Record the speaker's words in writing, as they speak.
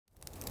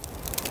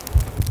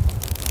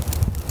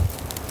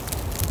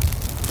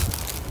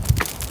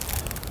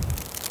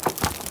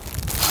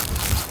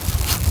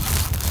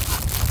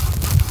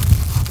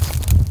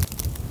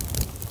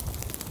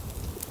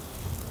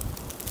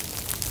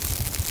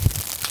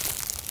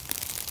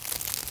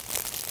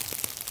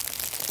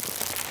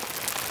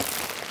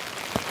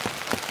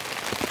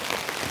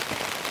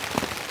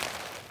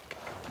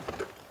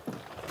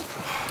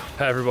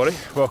Hey everybody,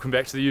 welcome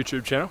back to the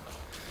YouTube channel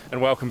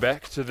and welcome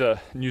back to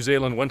the New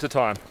Zealand winter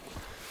time.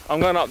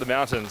 I'm going up the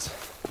mountains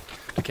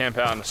to camp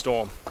out in a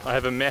storm. I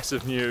have a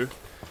massive new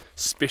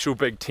special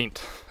big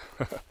tent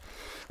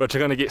which I'm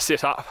going to get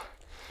set up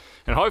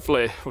and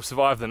hopefully we'll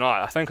survive the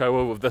night. I think I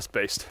will with this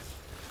beast,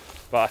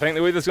 but I think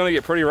the weather's going to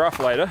get pretty rough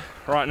later.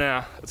 Right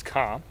now it's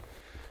calm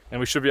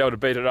and we should be able to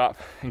beat it up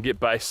and get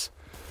base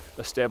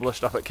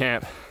established up at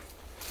camp.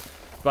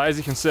 But as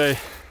you can see,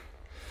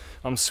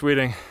 I'm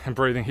sweating and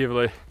breathing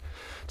heavily.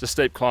 It's a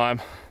steep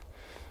climb,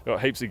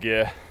 got heaps of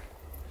gear,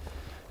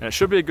 and it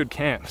should be a good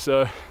camp.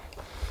 So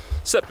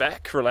sit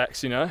back,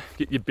 relax, you know,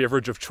 get your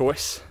beverage of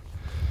choice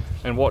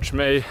and watch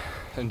me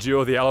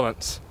endure the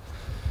elements.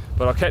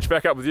 But I'll catch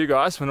back up with you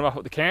guys when I'm up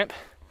at the camp,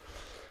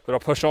 but I'll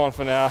push on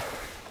for now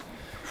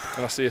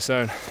and I'll see you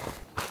soon.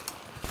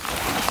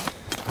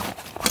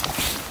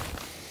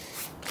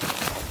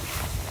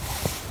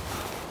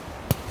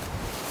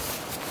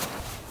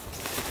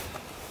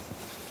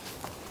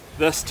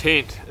 This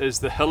tent is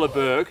the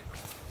Hilleberg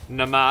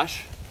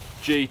Namash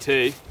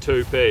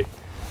GT2P.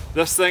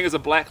 This thing is a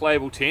black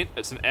label tent.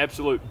 It's an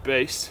absolute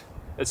beast.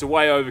 It's a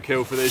way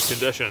overkill for these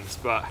conditions,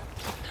 but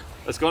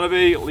it's going to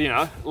be, you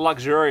know,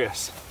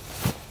 luxurious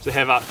to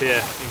have up here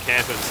in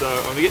camping. So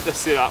I'm going to get this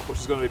set up, which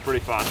is going to be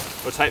pretty fun.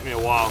 It'll take me a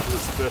while because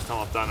it's the first time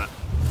I've done it.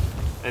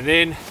 And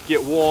then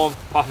get warm,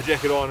 puffer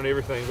jacket on and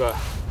everything, but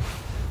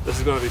this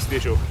is going to be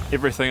special.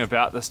 Everything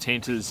about this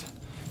tent is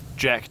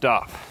jacked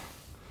up.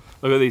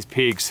 Look at these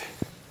pegs,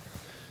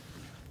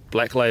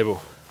 black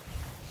label.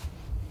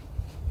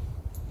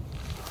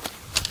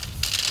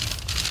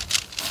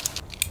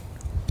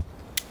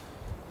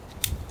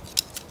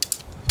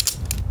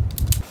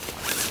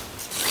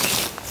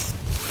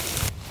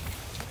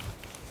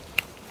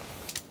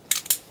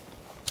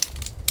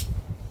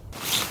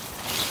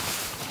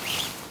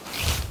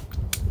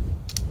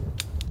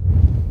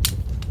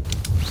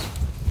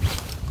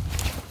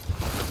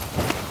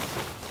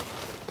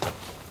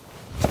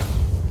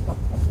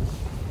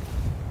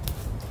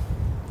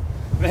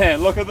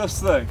 Man, look at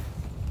this thing.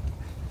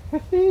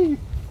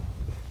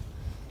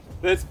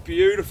 That's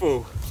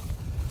beautiful.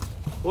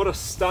 What a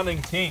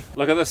stunning tent.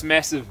 Look at this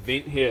massive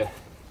vent here.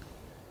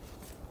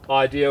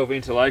 Ideal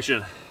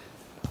ventilation.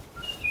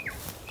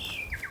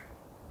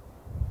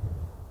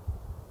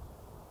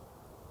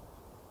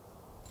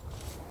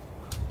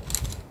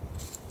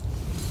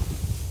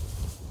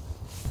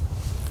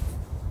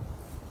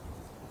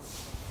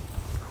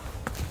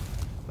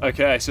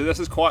 Okay, so this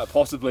is quite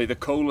possibly the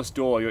coolest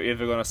door you're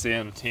ever going to see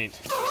in a tent.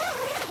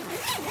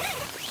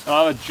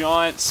 I have a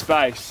giant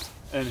space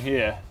in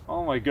here.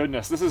 Oh my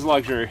goodness, this is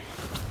luxury.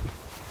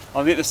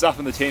 I'll get this up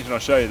in the tent and I'll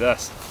show you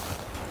this.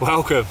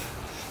 Welcome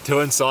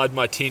to inside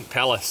my tent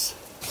palace.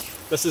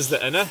 This is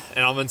the inner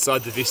and I'm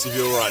inside the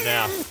vestibule right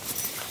now.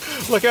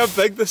 Look how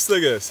big this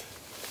thing is.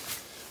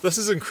 This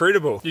is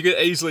incredible. You could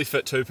easily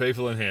fit 2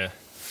 people in here,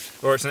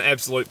 or it's an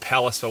absolute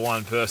palace for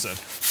 1 person.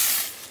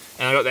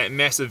 And I've got that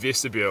massive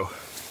vestibule.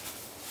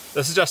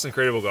 This is just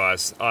incredible,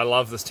 guys. I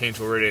love this tent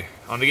already.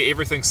 I'm gonna get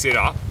everything set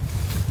up,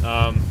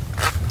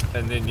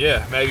 and then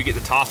yeah, maybe get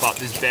the tarp up.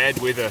 There's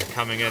bad weather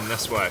coming in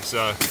this way,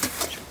 so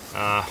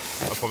I'm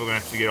probably gonna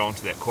have to get on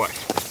to that quick.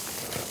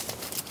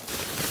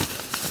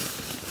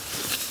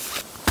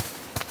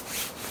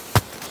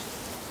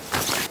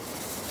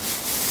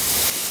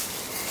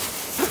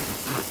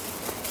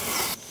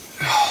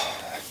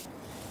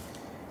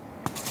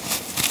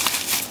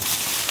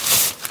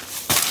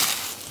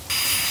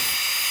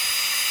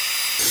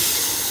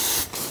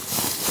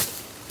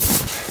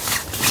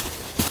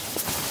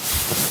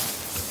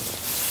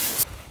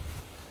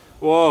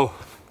 Whoa,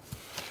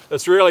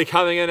 it's really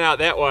coming in out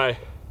that way.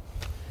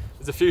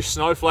 There's a few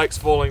snowflakes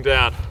falling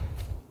down.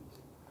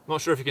 I'm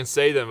not sure if you can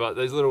see them, but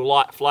these little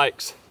light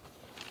flakes.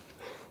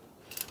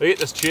 We get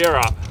this chair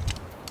up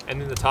and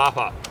then the tarp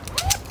up.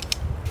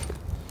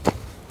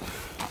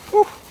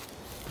 Whew.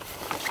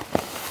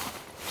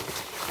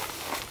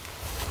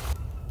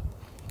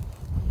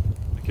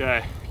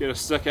 Okay, get a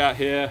stick out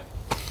here,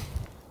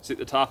 set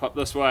the tarp up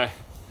this way.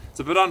 It's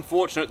a bit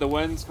unfortunate, the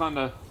wind's kind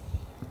of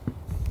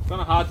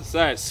hard to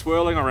say, it's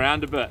swirling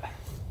around a bit.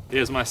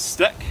 Here's my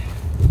stick.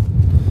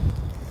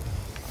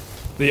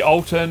 The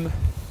Alton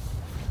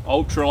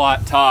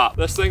ultralight tarp.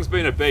 This thing's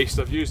been a beast.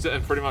 I've used it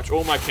in pretty much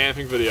all my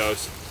camping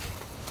videos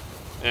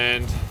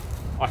and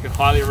I can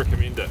highly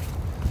recommend it.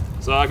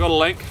 So I got a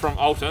link from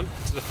Alton,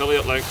 it's an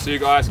affiliate link, so you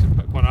guys can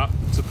pick one up,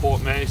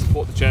 support me,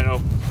 support the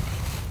channel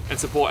and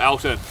support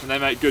Alton, and they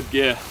make good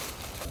gear.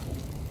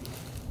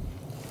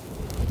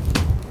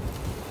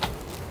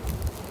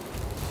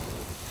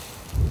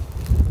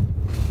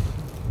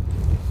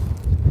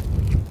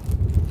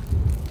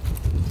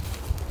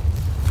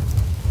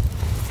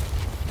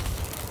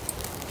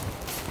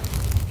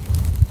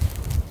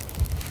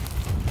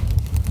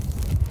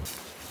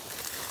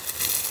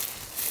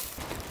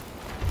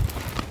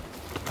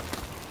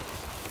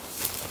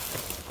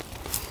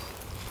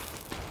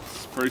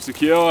 Pretty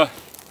secure.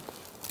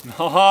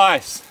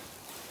 Nice.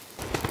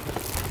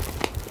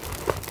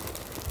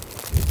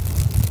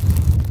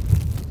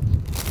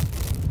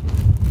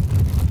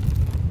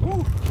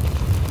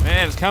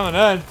 coming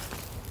in.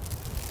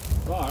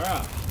 Far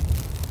out.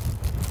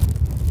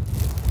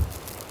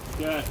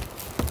 Okay.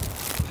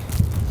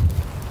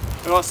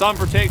 We've got sun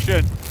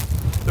protection.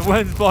 The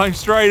wind's blowing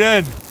straight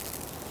in.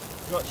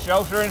 We've got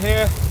shelter in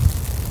here.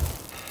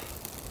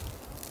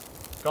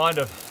 Kind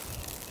of.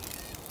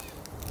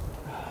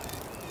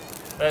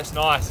 That's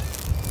nice.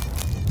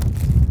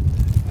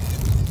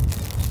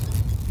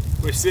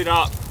 We're set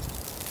up.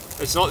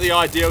 It's not the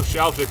ideal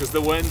shelter because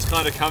the wind's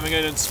kind of coming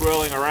in and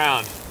swirling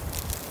around,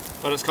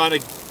 but it's kind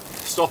of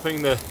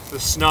stopping the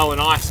snow and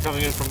ice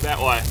coming in from that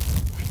way.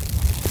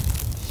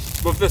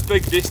 With this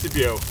big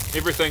vestibule,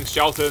 everything's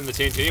sheltered in the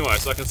tent anyway,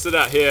 so I can sit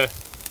out here,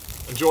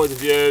 enjoy the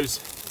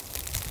views.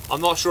 I'm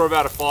not sure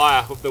about a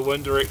fire with the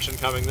wind direction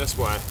coming this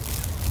way,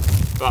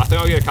 but I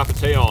think I'll get a cup of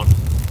tea on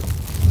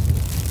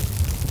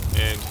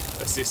and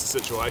assess the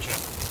situation.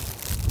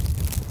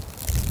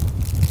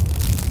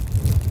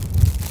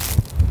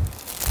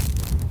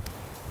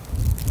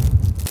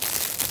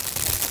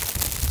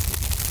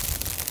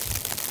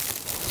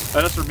 I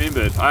just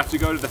remembered I have to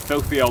go to the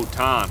filthy old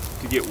tarn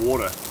to get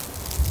water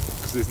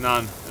because there's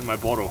none in my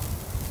bottle.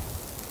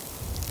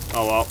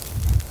 Oh well.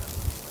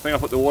 I think I'll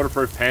put the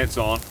waterproof pants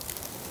on,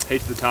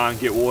 head to the tarn,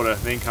 get water,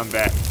 then come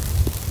back,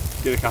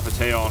 get a cup of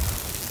tea on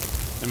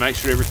and make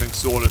sure everything's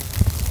sorted.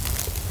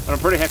 And I'm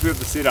pretty happy with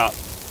the setup.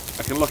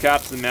 I can look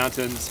out to the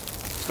mountains.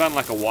 It's kind of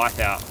like a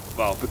whiteout,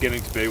 well,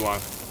 beginning to be one.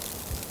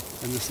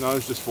 And the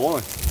snow's just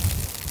falling.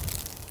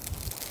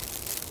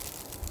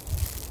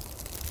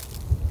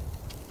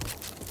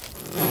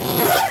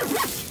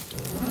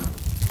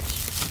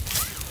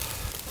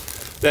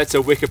 That's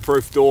a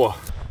wicker-proof door.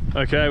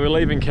 Okay, we're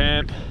leaving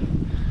camp.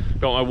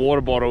 Got my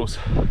water bottles.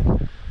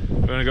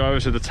 We're gonna go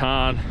over to the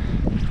tarn,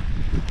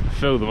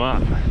 fill them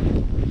up.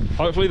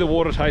 Hopefully the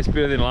water tastes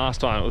better than last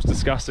time. It was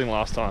disgusting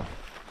last time.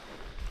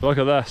 Look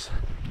at this.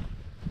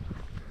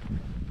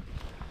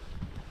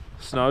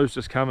 Snow's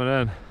just coming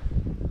in.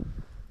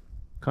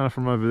 Kind of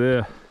from over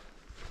there.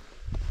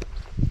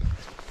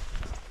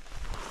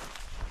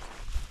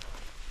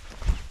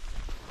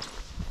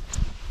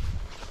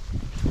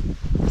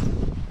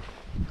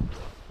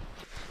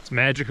 It's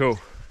magical.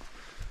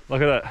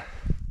 Look at that.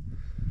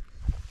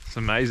 It's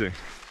amazing.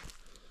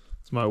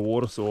 It's my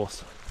water source,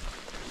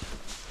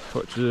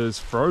 which is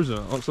frozen,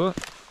 it looks like.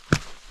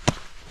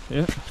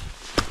 Yeah.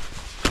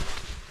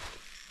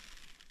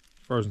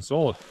 Frozen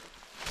solid.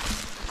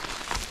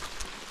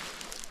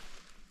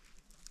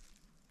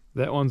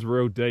 That one's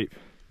real deep.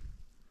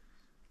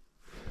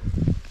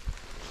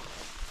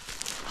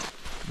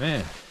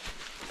 Man.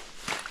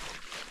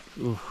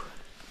 Ooh.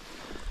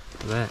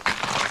 That.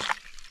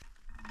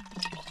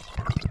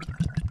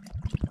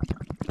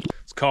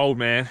 It's cold,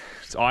 man.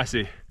 It's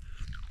icy.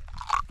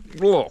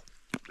 Whoa.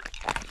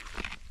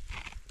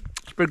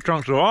 It's big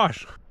chunks of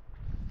ice.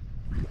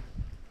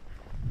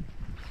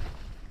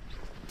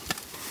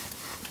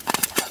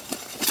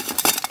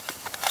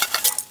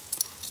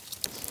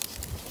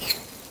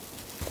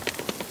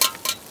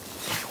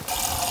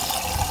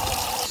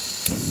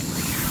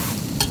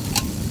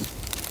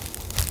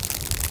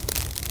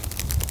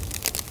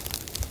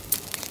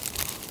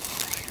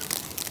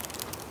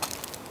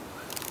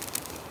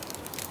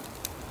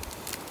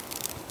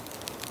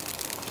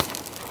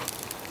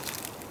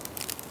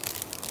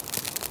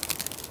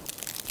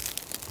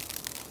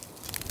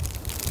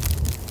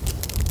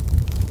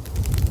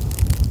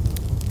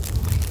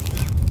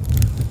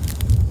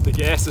 The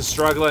gas is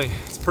struggling.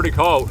 It's pretty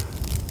cold.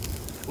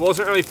 It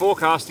wasn't really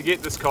forecast to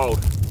get this cold.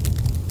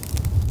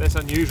 That's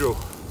unusual.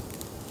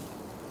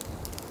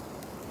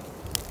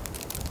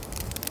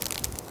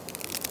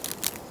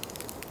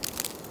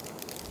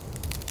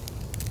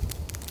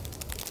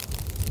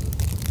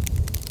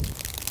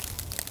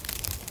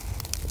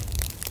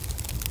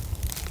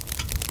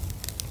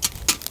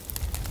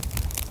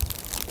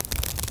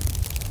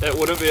 That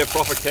wouldn't be a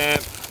proper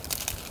camp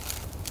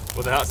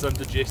without some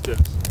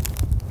digestives.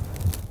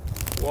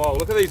 Whoa,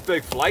 look at these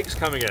big flakes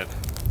coming in.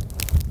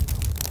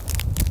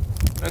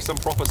 That's some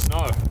proper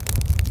snow.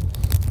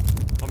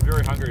 I'm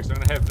very hungry, so I'm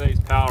gonna have these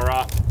power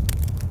up,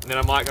 and then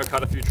I might go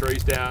cut a few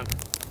trees down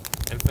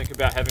and think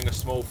about having a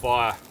small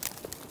fire.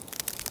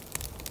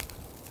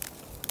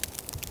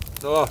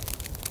 Oh.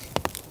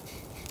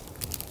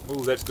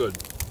 Ooh, that's good.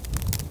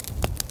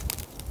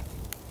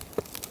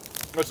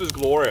 This is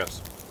glorious.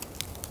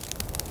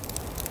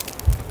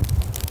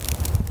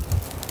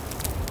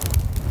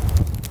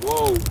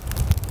 Whoa.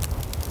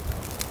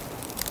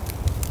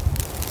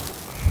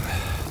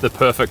 The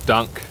perfect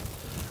dunk,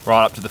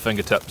 right up to the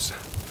fingertips.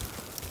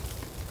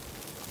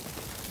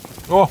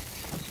 Oh.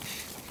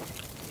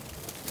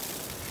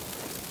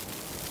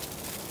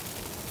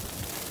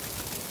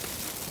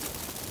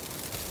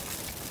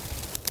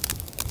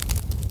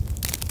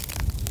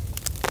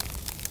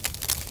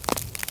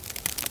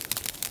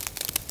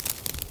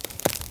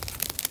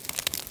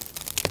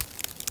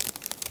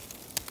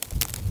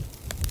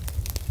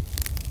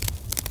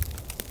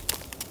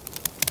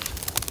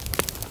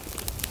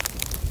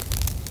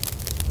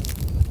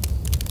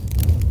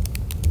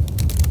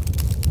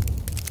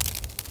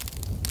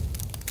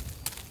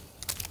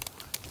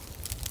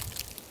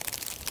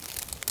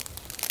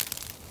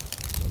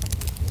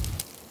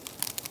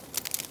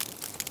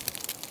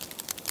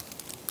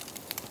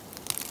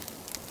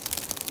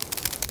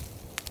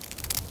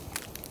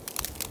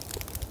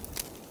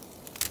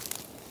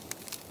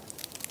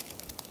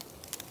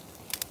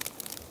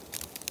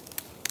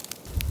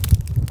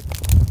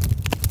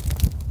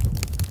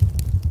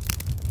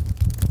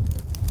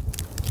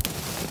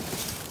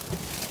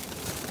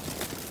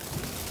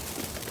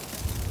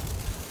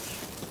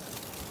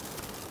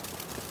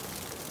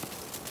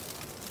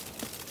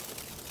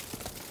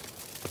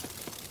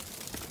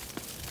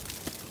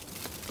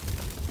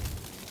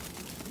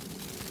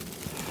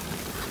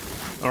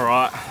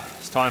 Alright,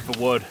 it's time for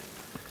wood.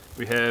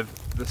 We have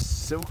the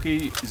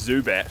silky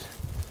Zubat.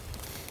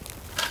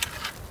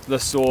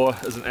 This saw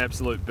is an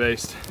absolute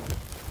beast.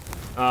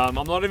 I'm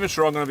not even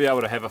sure I'm going to be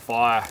able to have a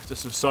fire,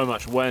 just with so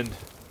much wind.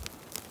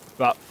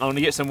 But I'm going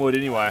to get some wood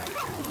anyway.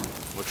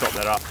 We'll chop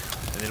that up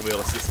and then we'll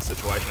assess the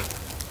situation.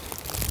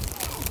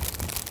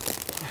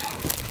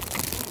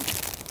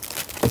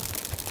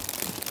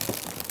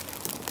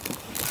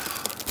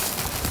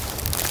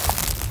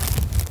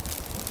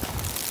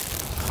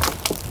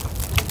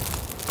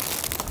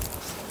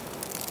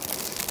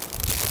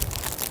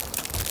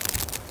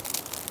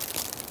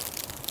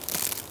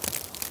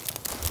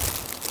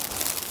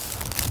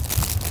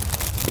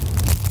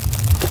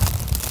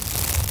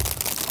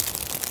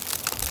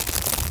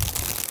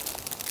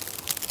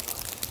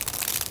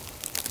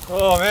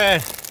 Oh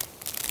man,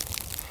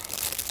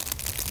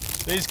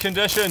 these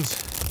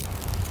conditions.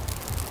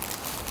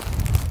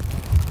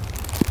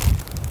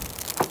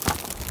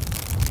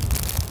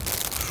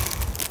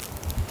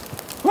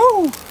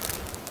 Woo!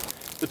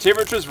 The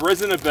temperature's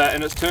risen a bit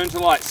and it's turned to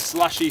like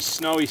slushy,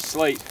 snowy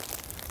sleet.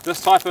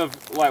 This type of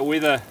like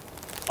weather,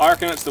 I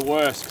reckon it's the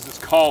worst because it's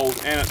cold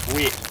and it's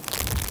wet,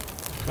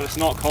 but it's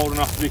not cold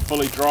enough to be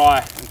fully dry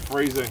and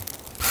freezing.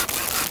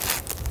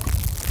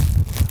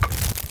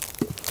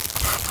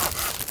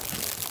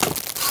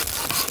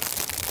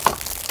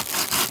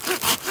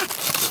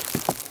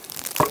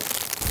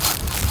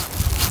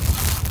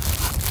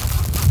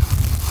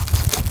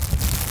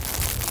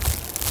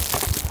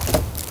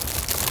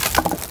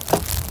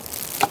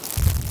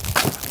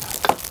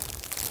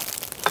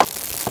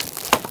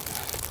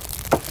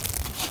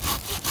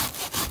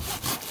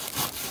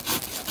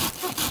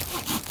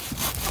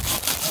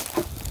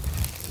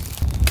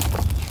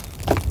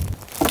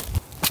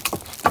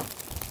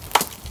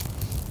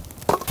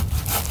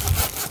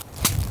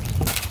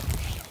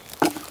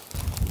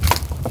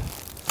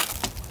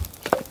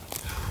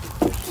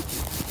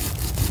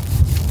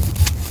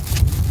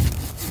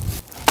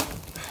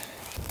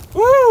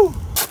 Woo!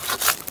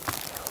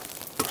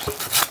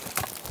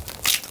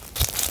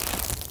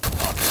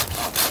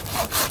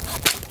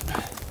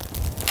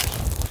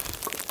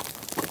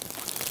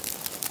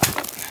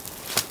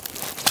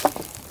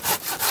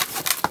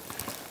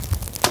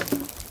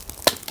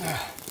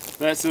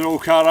 That's it all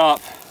cut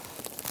up.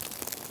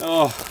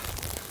 Oh,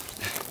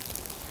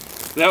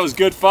 that was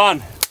good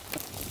fun.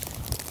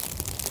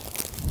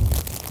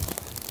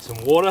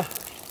 Some water.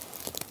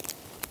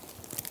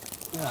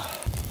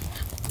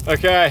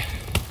 Okay.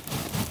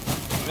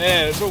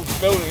 Man, it's all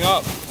building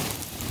up.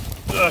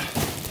 Ugh.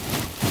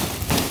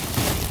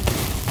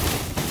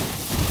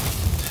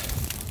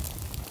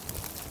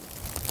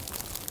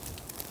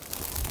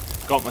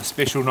 Got my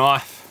special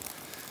knife.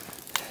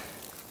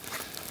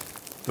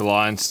 The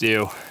lion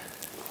steel.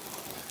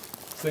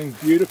 Thing's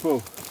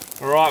beautiful.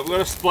 Alright, we're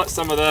going to split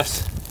some of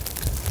this.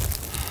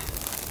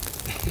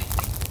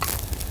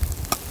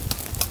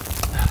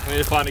 I need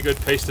to find a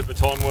good piece to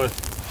baton with.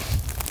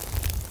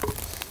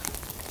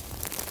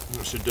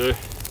 What should do.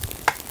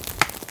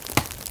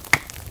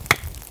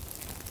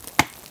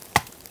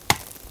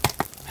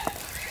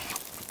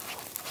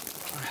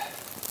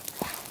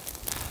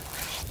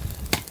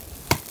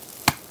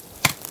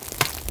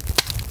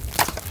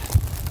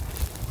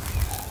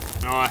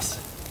 Nice.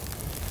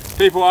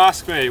 People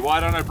ask me, why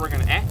don't I bring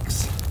an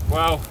axe?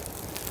 Well,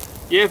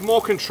 you have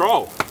more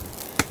control.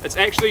 It's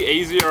actually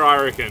easier,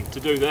 I reckon, to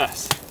do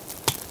this.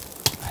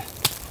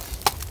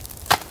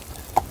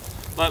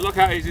 Like, look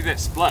how easy that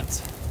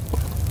splits.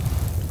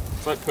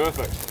 It's like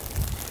perfect.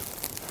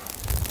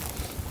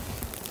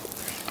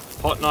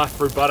 Hot knife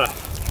through butter.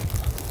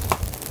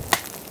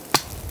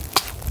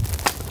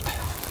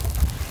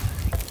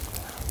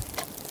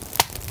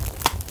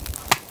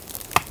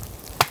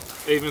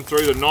 Even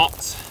through the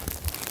knots.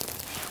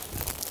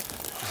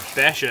 Just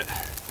bash it.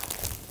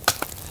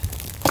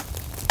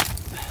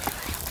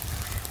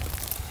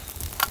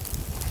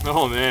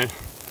 Oh man.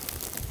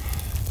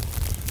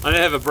 I need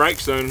to have a break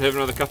soon and have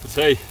another cup of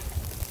tea.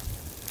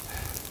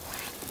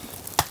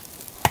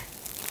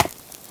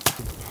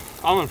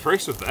 I'm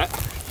impressed with that.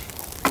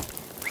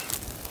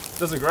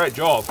 Does a great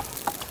job.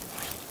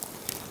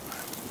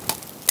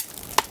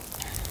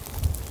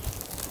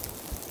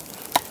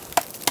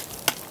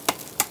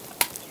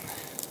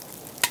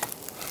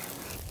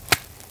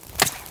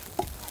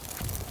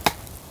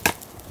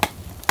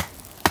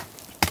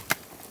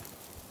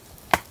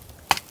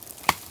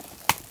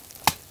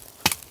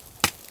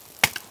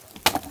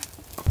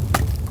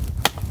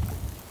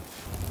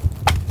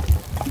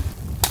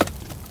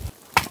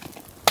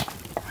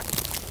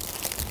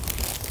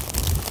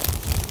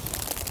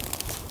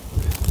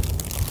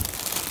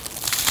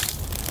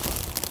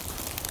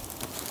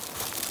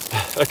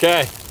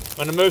 Okay, I'm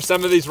going to move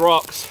some of these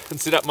rocks and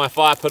set up my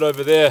fire pit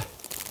over there.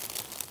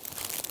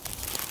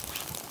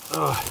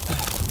 Oh.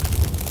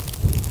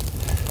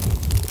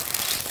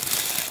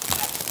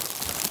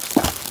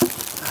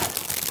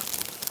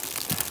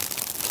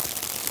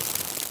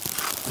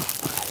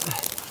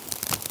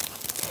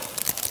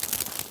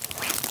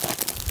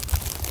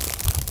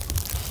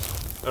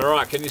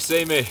 Alright, can you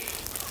see me?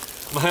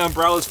 My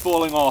umbrella's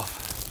falling off.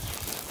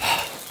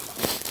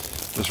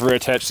 Just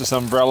reattached this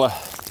umbrella.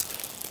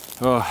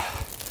 Oh.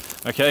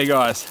 Okay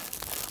guys,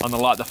 I'm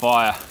gonna light the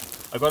fire.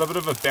 I've got a bit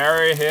of a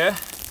barrier here.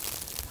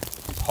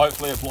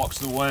 Hopefully it blocks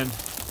the wind.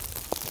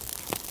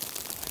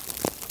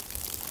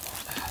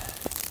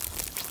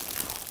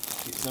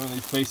 Get some of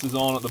these pieces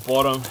on at the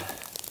bottom.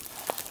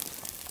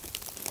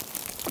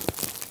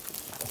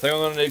 I think I'm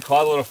going to need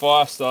quite a lot of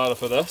fire starter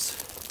for this.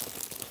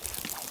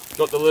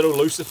 Got the little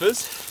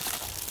lucifers.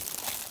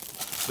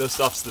 This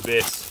stuff's the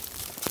best.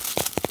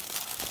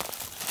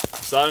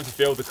 I'm starting to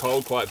feel the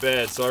cold quite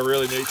bad, so I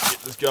really need to get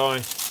this going.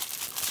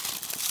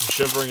 I'm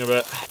shivering a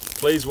bit.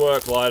 Please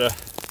work, lighter.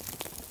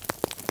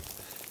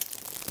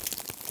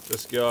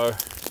 Just go.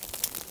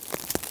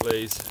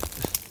 Please.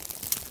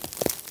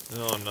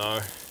 Oh no.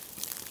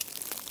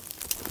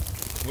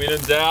 When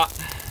in doubt,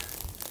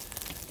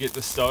 get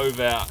the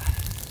stove out.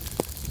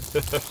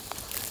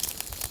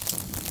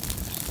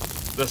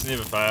 This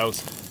never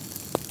fails.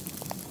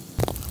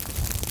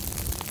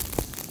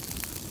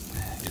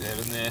 Get that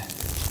in there.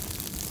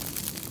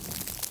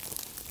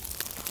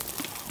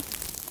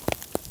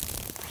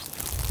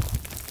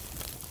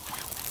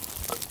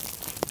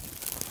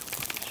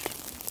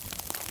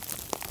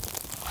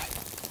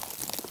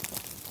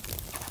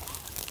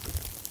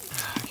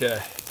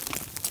 Okay.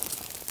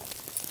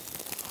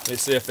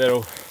 Let's see if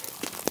that'll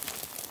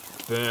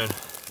burn.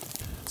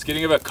 It's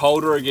getting a bit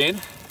colder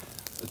again.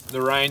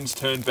 The rain's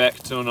turned back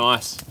to a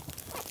nice,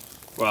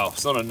 well,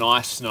 it's not a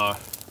nice snow.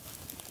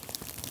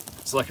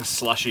 It's like a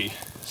slushy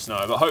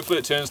snow, but hopefully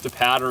it turns to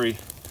powdery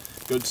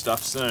good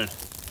stuff soon.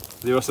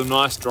 There were some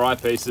nice dry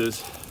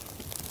pieces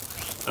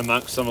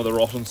amongst some of the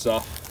rotten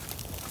stuff.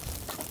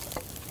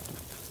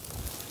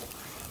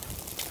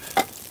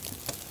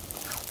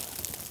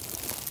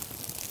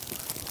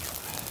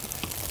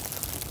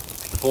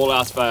 If all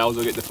else fails,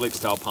 I'll get the flex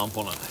tail pump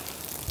on it.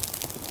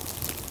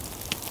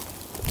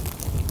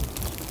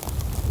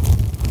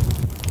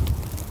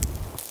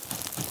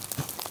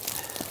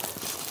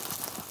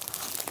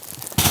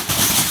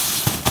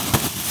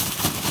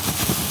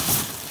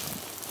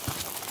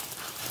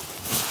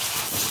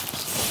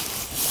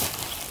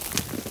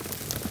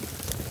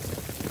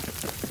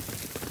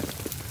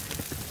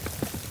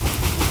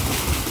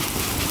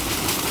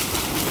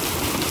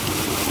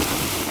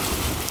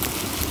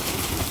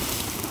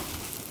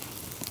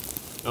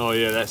 Oh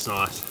yeah, that's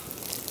nice.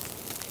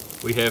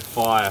 We have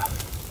fire.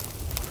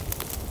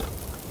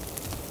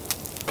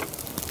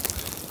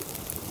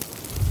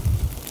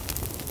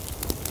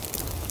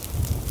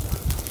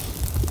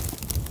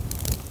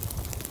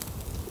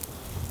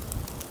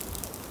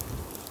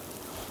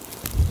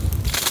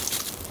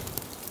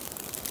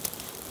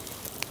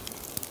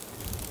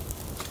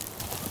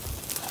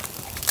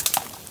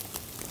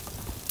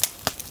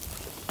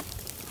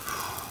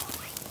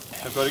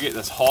 I've got to get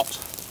this hot.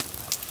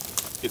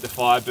 Get the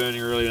fire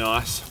burning really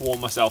nice, warm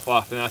myself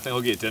up, and then I think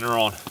I'll get dinner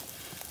on.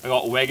 I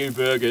got Wagyu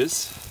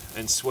burgers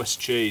and Swiss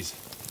cheese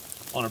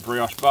on a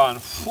brioche bun.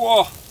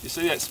 Whoa, you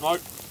see that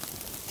smoke?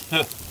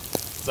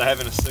 It's like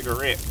having a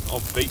cigarette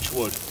of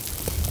beechwood.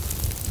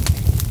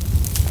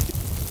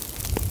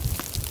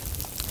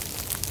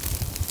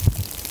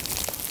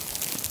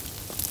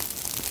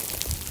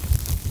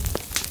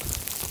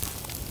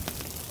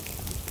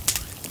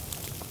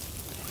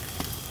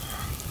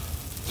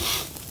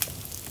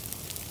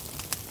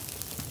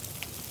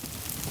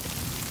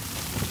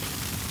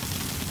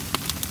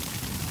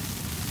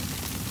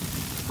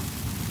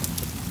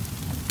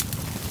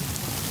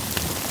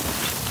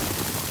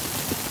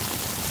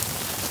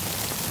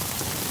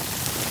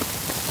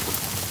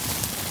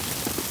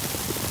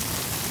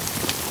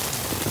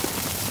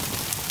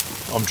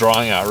 I'm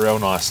drying out real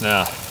nice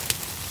now.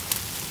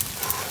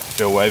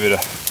 Feel way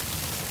better.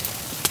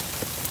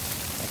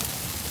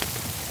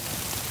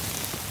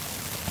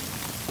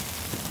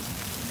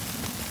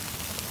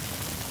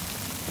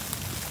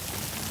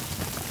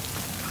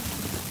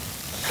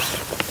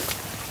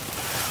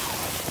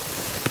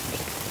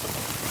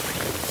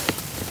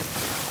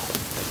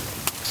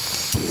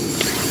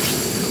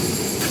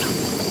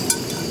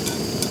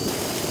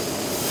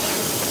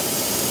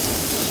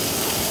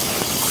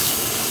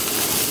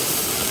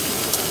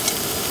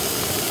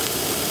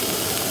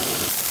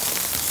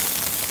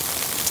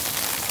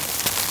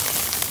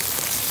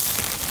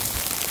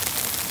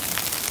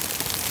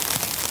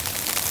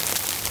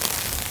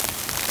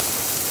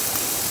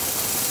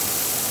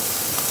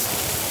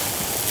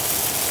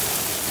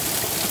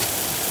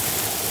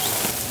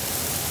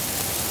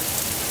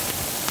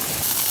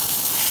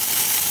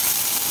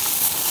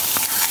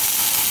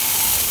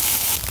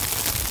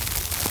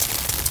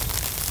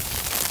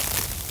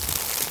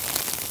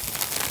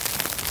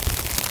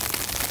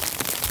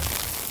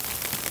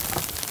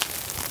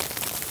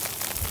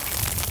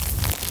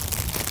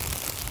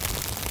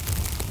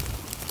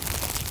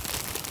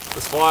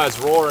 This fire's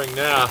roaring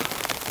now. I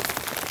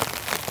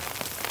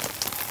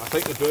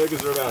think the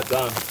burgers are about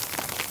done.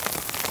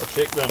 I'll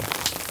check them.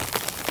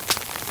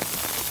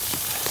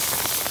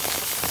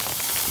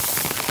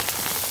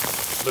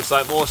 Looks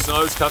like more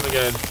snow's coming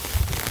in.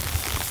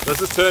 This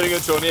is turning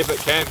into an epic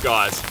camp,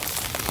 guys.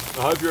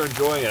 I hope you're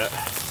enjoying it.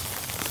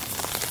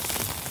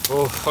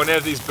 Oh, I'm gonna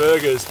have these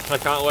burgers. I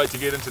can't wait to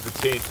get into the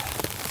tent.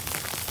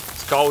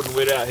 It's cold and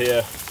wet out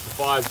here. The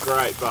fire's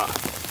great, but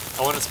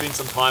I want to spend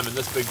some time in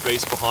this big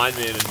beast behind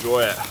me and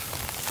enjoy it.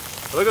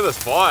 But look at this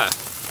fire.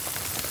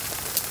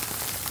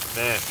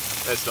 Man,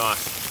 that's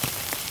nice.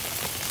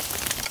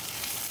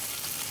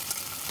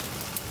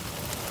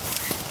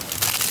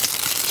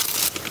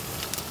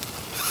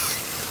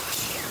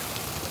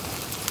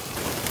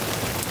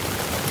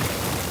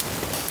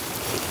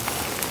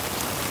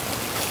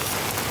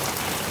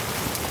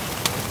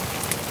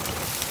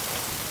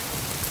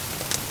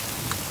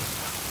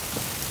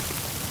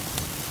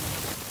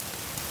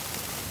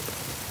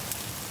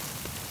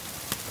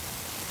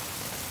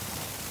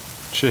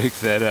 Check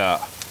that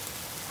out.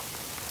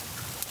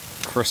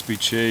 Crispy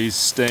cheese,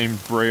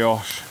 steamed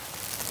brioche.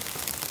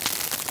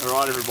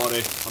 Alright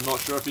everybody, I'm not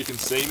sure if you can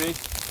see me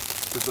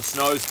because the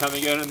snow's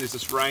coming in and there's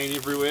this rain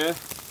everywhere.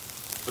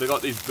 But I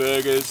got these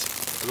burgers,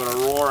 I've got a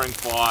roaring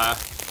fire.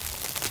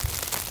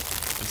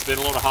 It's been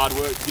a lot of hard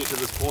work to get to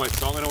this point,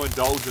 so I'm going to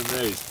indulge in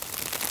these.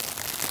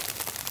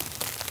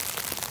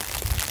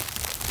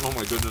 Oh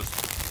my goodness.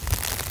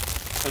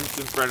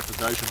 Instant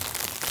gratification.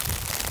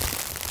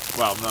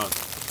 Well, no.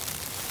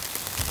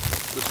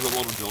 This is a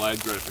lot of delayed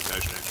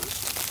gratification actually.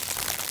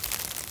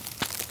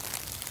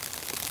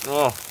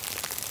 Oh.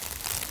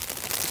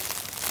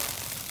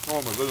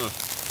 Oh my goodness.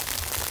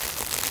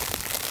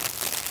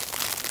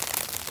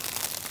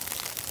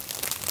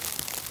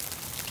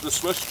 The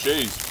Swiss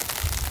cheese,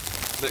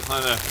 that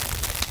kind of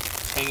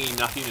tangy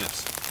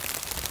nuttiness,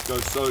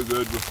 goes so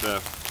good with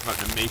the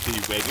meaty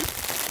wagyu.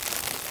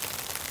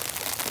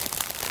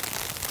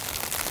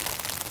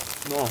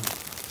 Oh,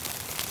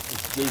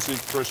 it's juicy,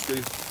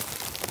 crispy.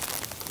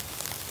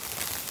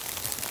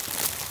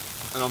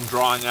 And I'm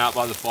drying out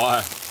by the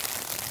fire.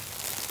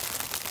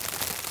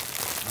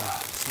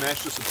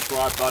 Smash the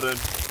subscribe button,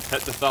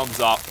 hit the thumbs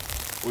up.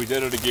 We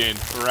did it again.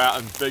 We're out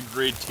in big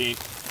red tent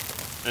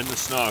in the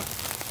snow.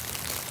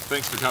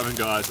 Thanks for coming,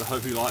 guys. I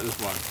hope you like this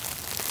one.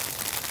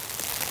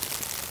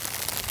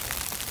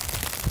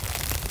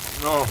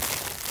 Oh.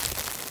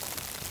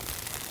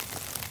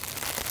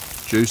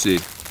 Juicy.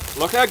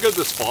 Look how good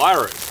this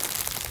fire is.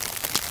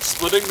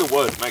 Splitting the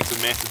wood makes a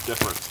massive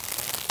difference.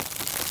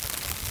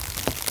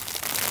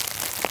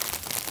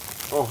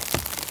 Oh,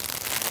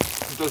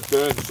 it just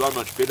burns so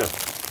much better.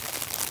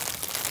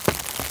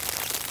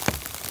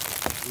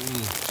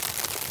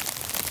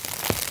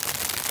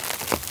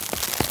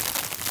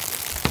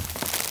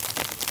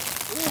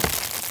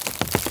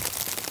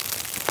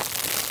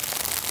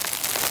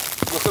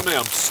 Look at me,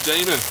 I'm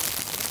steaming.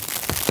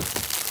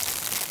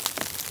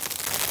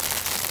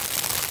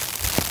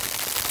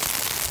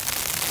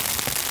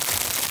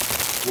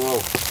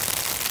 Whoa.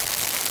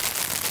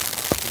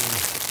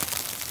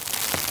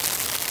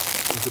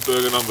 Into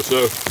burger number 2.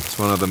 It's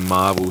one of the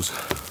marvels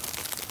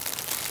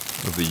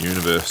of the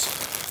universe.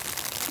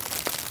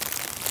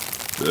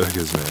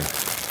 Burgers, man.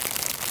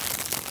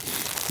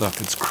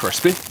 Look, it's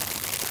crispy.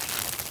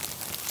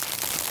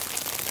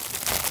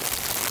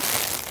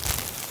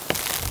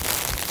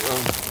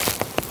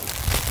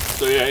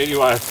 So yeah,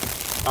 anyway,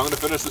 I'm going to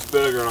finish this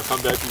burger and I'll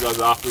come back to you guys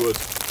afterwards.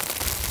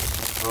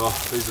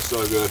 Oh, these are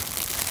so good.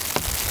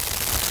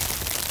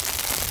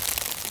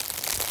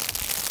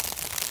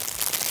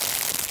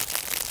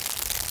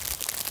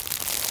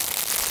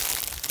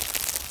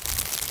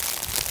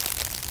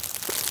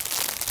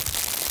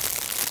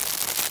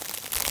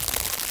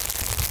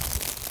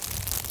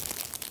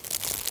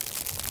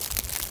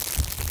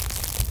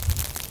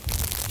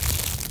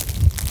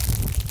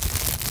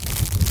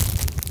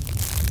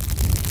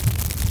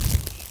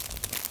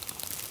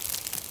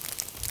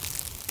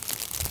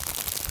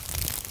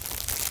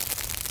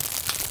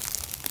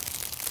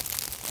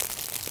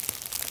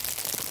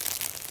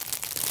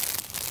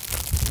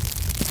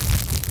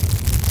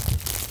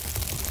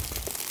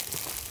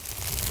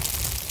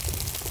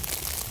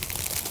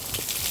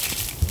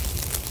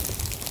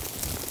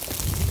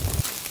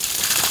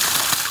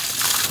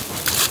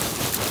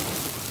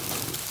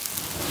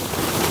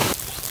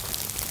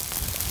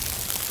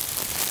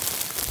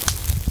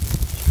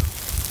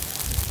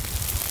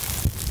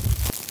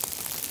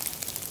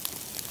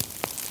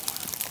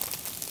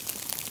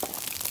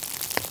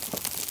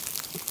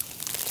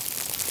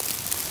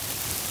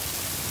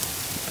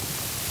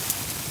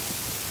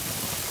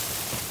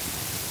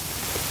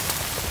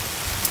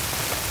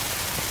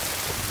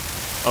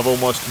 I've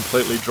almost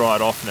completely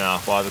dried off now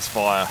by this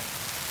fire.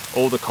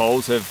 All the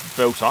coals have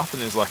built up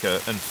and there's like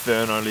an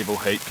inferno level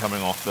heat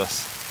coming off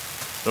this.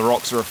 The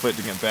rocks are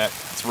reflecting it back.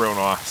 It's real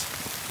nice.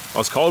 I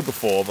was cold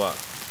before, but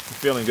I'm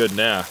feeling good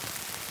now.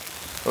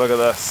 Look at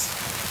this.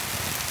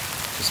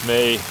 Just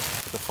me,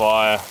 the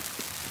fire,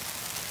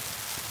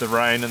 the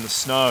rain and the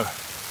snow.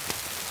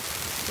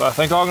 But I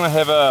think I'm gonna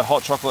have a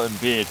hot chocolate in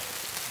bed.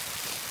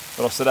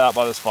 But I'll sit out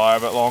by this fire a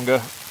bit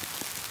longer.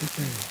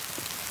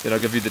 Then I'll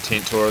give you the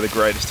tent tour of the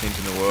greatest tent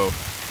in the world.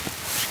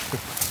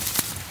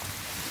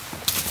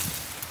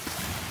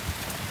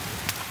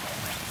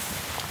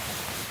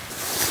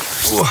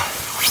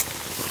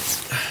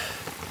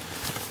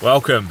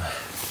 Welcome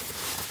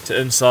to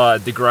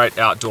inside the great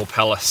outdoor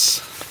palace.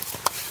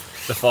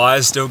 The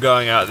fire's still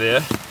going out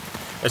there.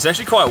 It's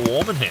actually quite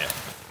warm in here.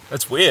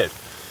 That's weird.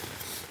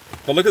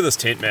 But look at this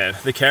tent, man.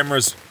 The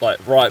camera's like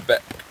right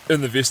back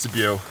in the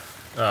vestibule.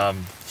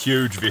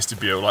 Huge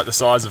vestibule, like the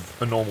size of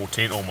a normal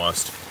tent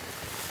almost.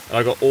 And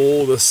I got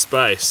all this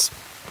space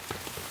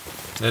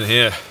in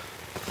here.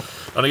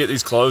 I'm gonna get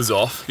these clothes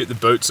off, get the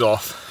boots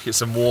off, get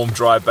some warm,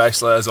 dry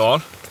base layers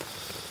on,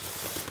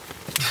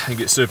 and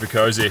get super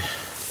cozy.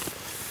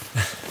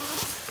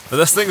 But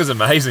this thing is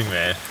amazing,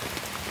 man.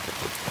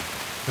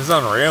 This is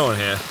unreal in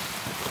here.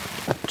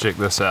 Check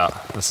this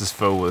out. This is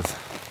filled with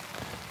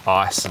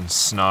ice and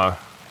snow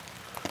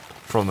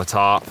from the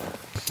tarp.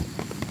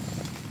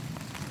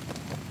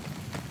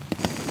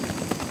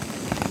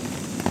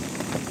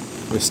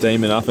 We're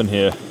steaming up in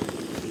here.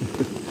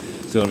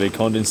 There's going to be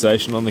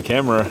condensation on the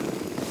camera.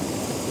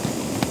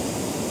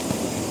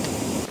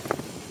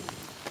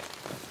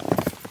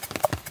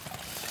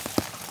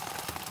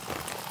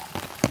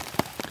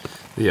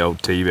 The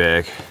old tea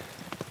bag.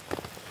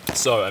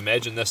 So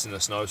imagine this in a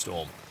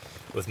snowstorm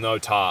with no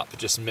tarp,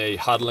 just me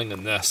huddling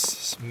in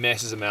this,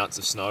 massive amounts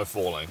of snow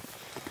falling.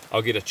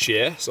 I'll get a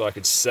chair so I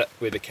could sit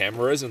where the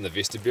camera is in the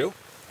vestibule,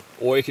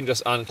 or you can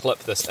just unclip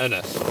this in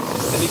it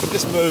and you can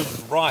just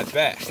move right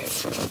back.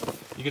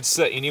 You could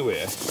sit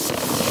anywhere.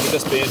 You could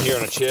just be in here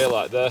in a chair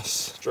like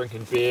this,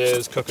 drinking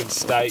beers, cooking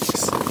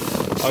steaks,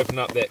 open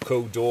up that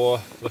cool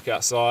door, look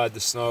outside, the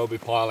snow will be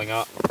piling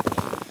up.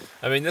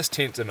 I mean, this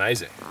tent's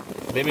amazing.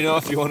 Let me know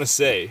if you want to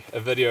see a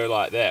video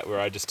like that where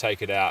I just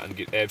take it out and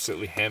get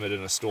absolutely hammered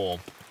in a storm.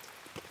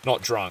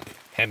 Not drunk,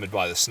 hammered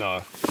by the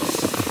snow.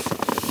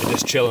 And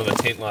just chill in a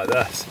tent like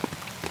this.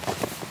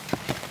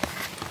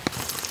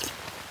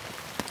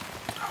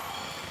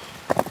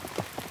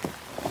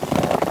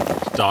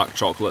 Dark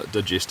chocolate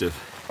digestive.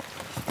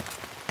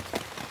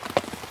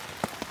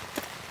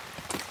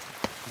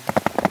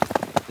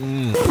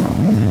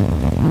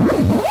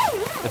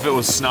 If it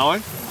was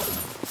snowing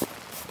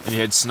and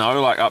you had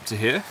snow like up to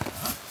here,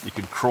 you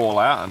could crawl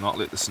out and not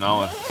let the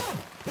snow in.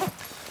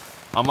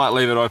 I might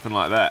leave it open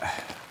like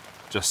that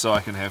just so I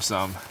can have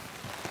some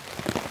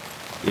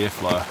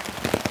airflow.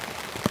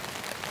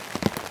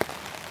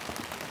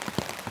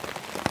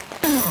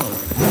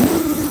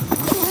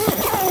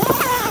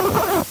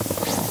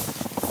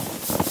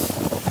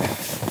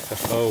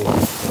 Oh,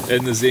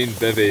 in the Zen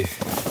bivvy.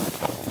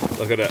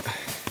 Look at it.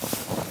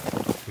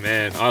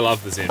 Man, I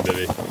love the Zen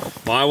bivvy.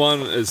 My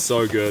one is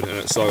so good and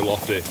it's so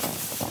lofty.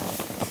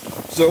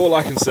 So all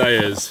I can say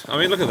is, I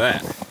mean, look at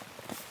that.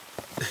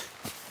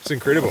 It's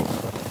incredible.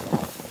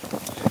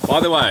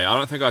 By the way, I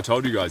don't think I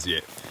told you guys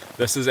yet.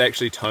 This is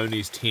actually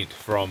Tony's tent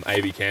from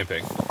AB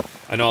Camping.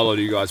 I know a lot of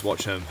you guys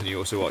watch him and you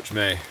also watch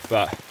me,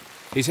 but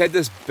he's had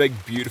this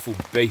big, beautiful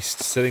beast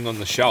sitting on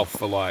the shelf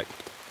for like,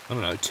 I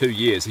don't know, 2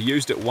 years. He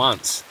used it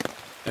once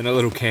in a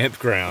little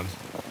campground.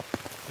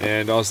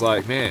 And I was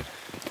like, man,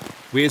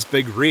 where's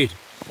Big Red?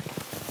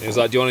 And he was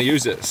like, do you want to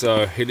use it?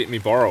 So he let me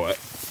borrow it.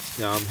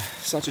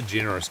 Such a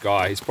generous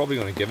guy. He's probably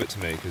going to give it to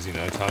me because, you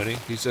know, Tony,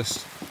 he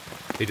just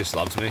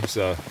loves me.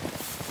 So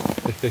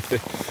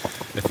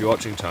if you're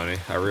watching, Tony,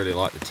 I really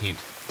like the tent.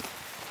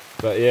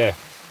 But yeah,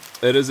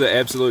 it is an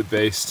absolute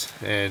beast.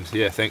 And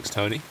yeah, thanks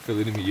Tony for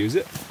letting me use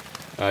it.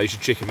 You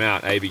should check him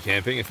out, AB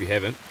Camping, if you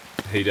haven't.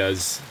 He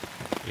does,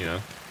 you know,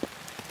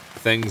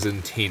 things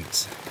in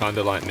tents, kind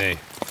of like me.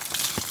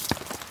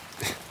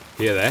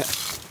 Hear that?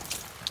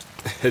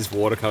 There's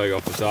water coming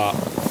off the tarp.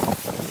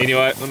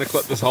 Anyway, I'm going to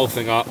clip this whole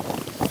thing up,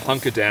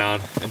 hunker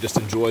down, and just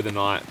enjoy the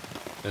night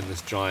in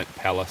this giant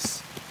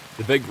palace.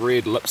 The Big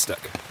Red lipstick.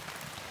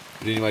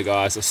 But anyway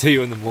guys, I'll see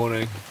you in the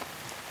morning,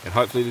 and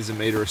hopefully there's a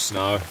metre of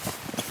snow,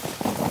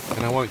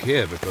 and I won't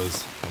care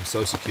because I'm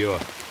so secure.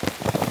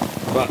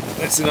 But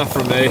that's enough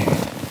from me.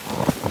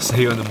 I'll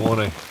see you in the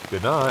morning.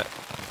 Good night.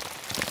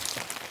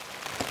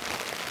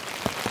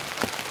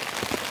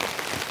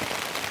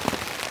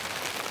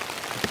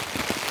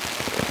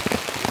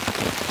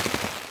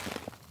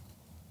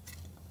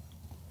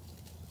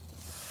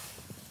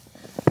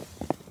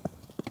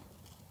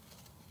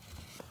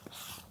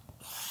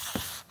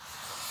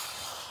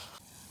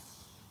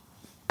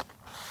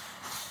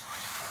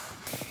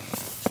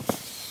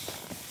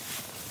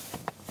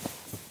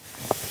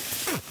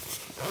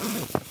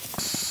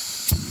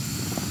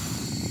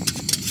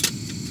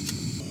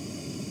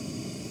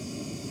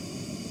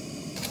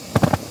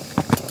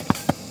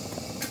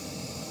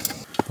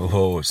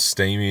 Oh, it's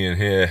steamy in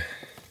here.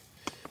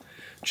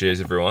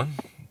 Cheers everyone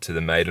to the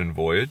maiden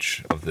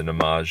voyage of the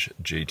Namaj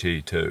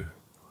GT2.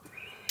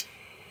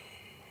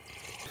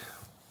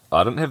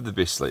 I didn't have the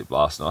best sleep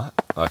last night.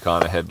 I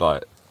kind of had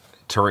like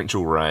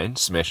torrential rain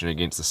smashing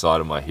against the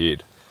side of my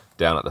head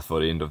down at the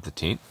foot end of the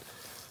tent.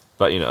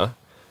 But you know,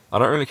 I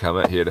don't really come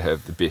out here to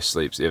have the best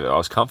sleeps ever. I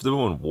was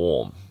comfortable and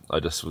warm. I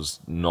just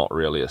was not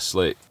really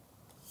asleep.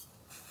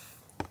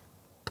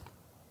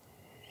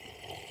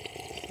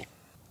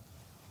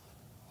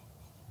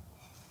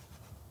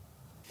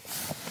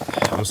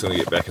 I'm just going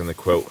to get back in the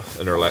quilt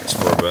and relax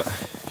for a bit.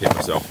 keep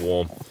myself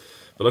warm.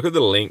 But look at the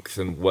length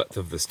and width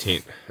of this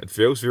tent. It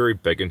feels very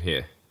big in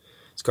here.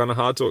 It's kind of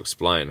hard to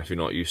explain if you're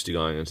not used to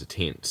going into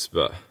tents,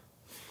 but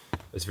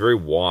it's very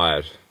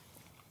wide.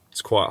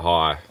 It's quite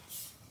high.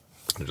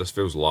 It just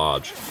feels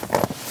large.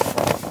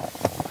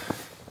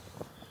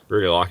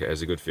 Really like it,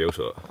 has a good feel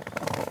to it.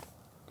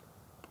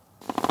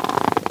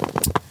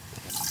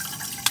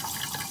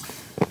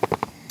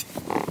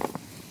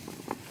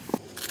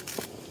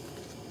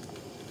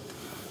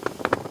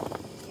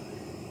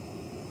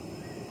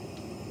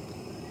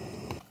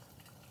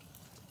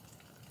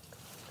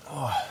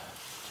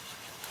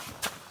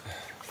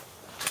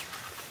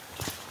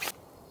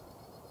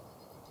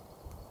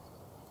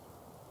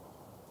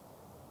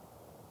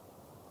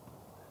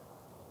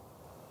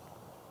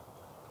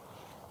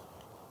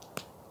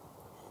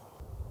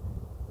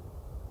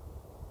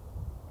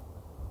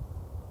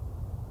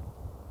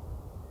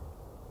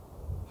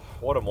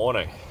 What a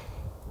morning.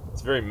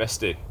 It's very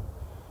misty.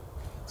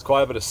 It's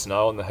quite a bit of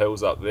snow on the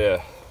hills up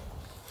there,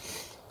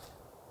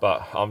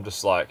 but I'm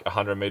just like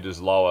 100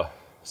 meters lower,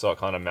 so it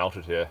kind of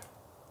melted here.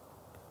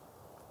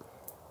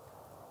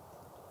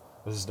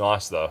 This is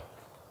nice though.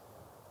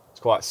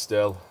 It's quite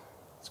still,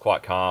 it's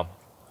quite calm.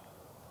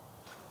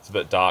 It's a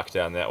bit dark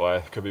down that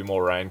way, could be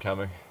more rain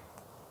coming.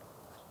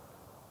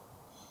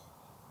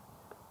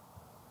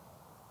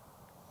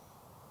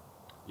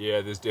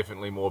 Yeah, there's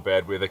definitely more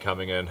bad weather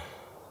coming in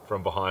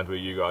from behind where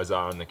you guys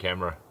are in the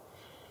camera.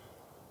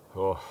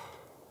 Oh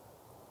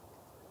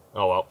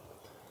well.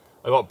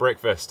 I got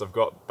breakfast. I've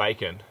got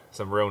bacon,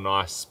 some real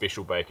nice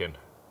special bacon,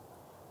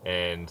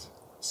 and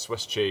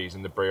Swiss cheese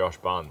in the brioche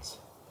buns.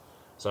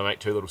 So I make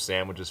 2 little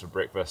sandwiches for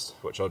breakfast,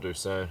 which I'll do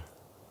soon.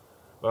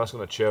 But I'm just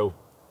gonna chill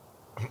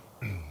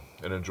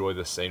and enjoy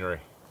this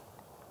scenery.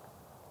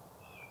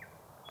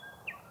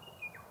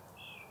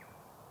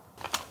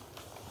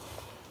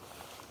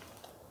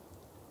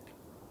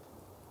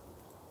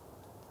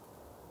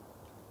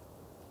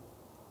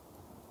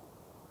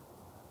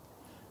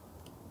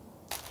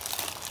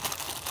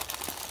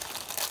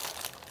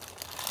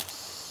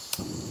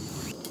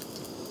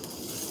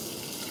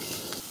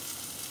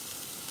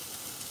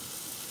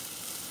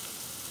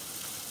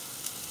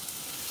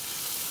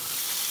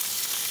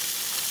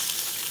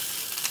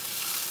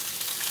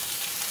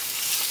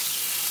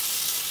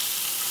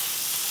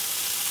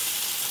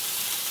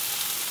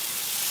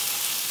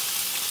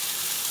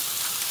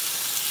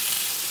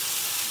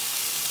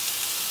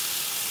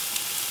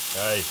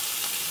 Hey.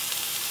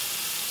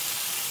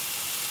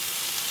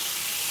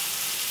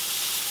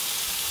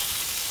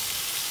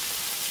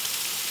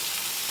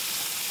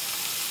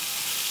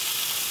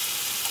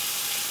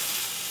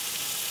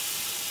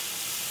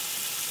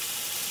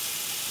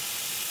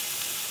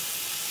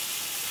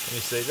 Can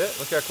you see that?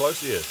 Look how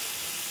close he is.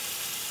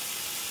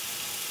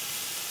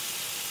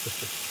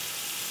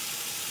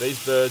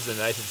 These birds are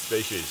native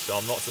species, so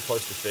I'm not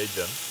supposed to feed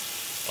them.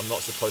 I'm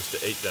not supposed to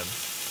eat them.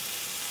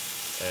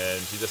 And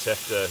you just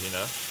have to, you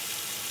know,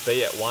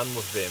 be at one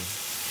with them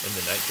in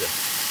the nature.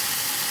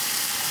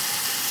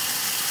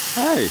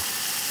 Hey!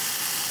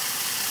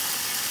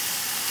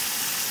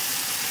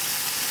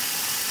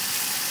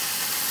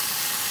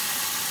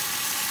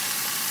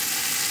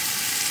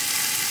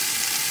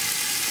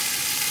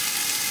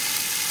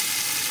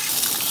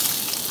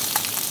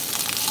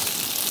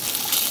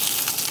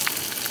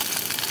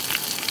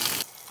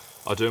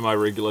 I'll do my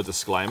regular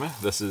disclaimer,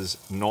 this is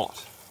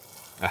not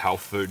a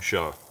health food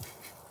show.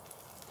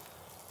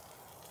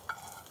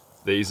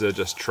 These are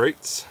just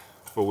treats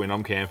for when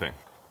I'm camping.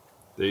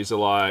 These are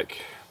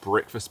like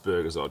breakfast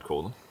burgers, I'd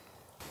call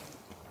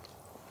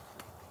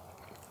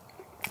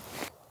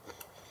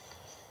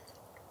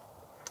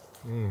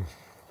them.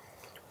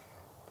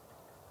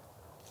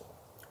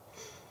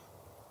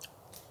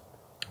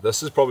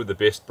 This is probably the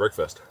best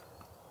breakfast.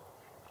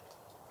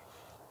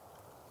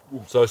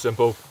 So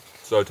simple,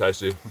 so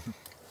tasty.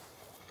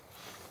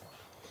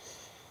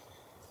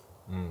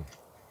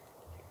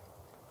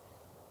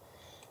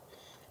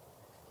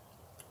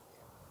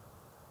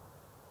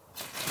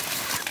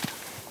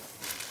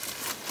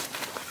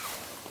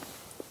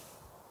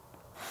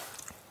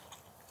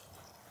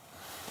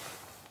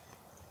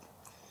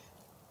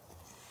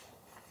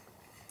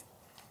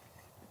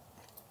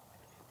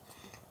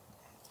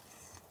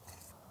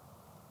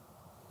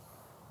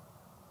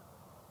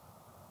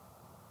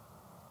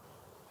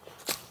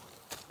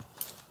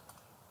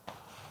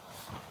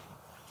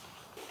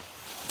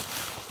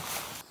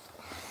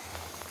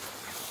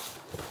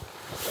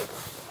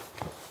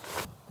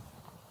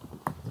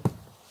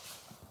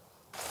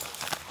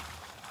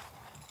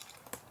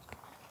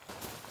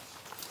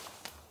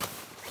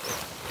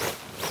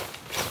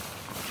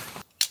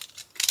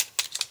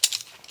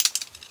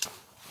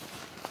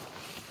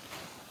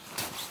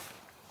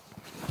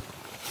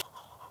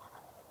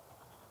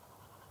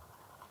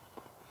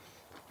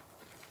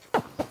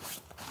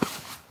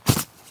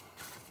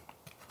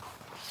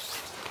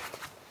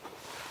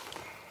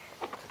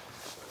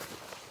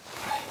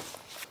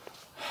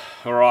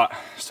 Alright,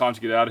 it's time to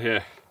get out of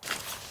here.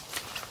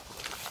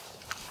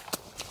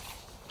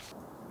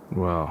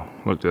 Wow,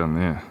 look down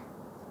there.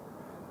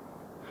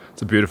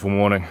 It's a beautiful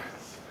morning.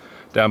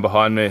 Down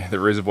behind me, the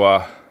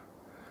reservoir,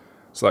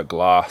 it's like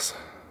glass.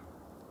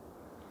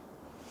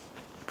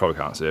 Probably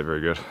can't see it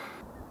very good.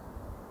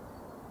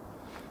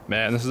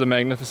 Man, this is a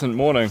magnificent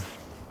morning.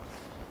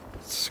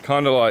 It's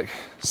kind of like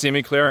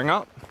semi-clearing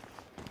up.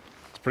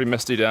 It's pretty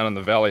misty down in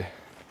the valley.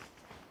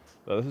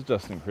 But this is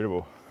just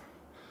incredible.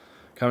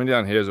 Coming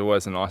down here is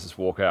always the nicest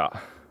walk out.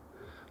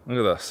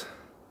 Look at this.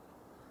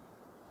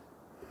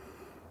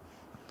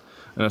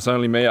 And it's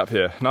only me up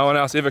here. No one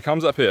else ever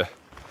comes up here.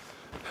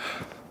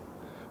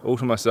 All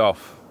to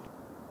myself.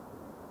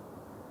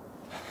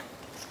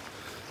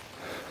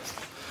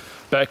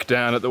 Back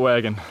down at the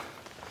wagon.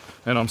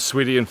 And I'm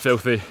sweaty and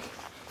filthy.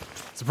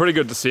 It's a pretty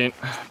good descent.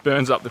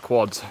 Burns up the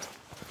quads.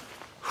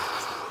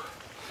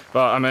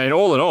 But I mean,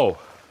 all in all,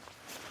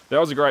 that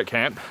was a great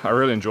camp. I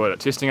really enjoyed it.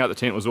 Testing out the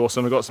tent was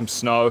awesome. We got some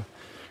snow,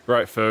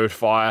 great food,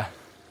 fire.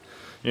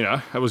 You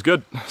know, it was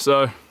good.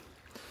 So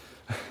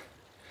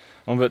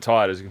I'm a bit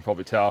tired, as you can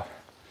probably tell.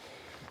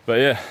 But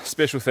yeah,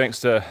 special thanks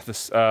to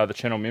this, the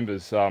channel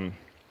members.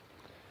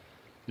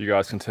 You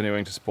guys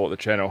continuing to support the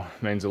channel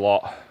means a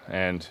lot,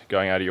 and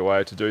going out of your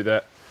way to do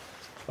that,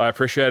 I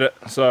appreciate it.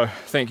 So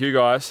thank you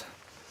guys,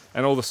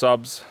 and all the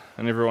subs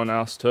and everyone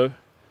else too.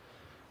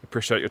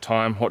 Appreciate your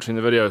time watching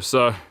the video.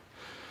 So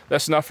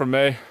that's enough from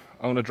me.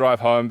 I'm gonna drive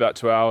home about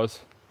 2 hours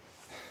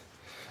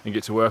and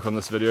get to work on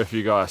this video for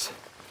you guys.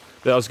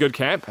 That was a good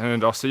camp,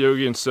 and I'll see you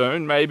again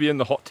soon, maybe in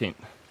the hot tent.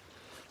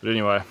 But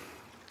anyway,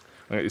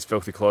 I'm gonna get these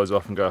filthy clothes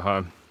off and go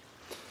home.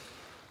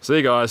 See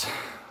you guys.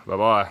 Bye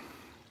bye.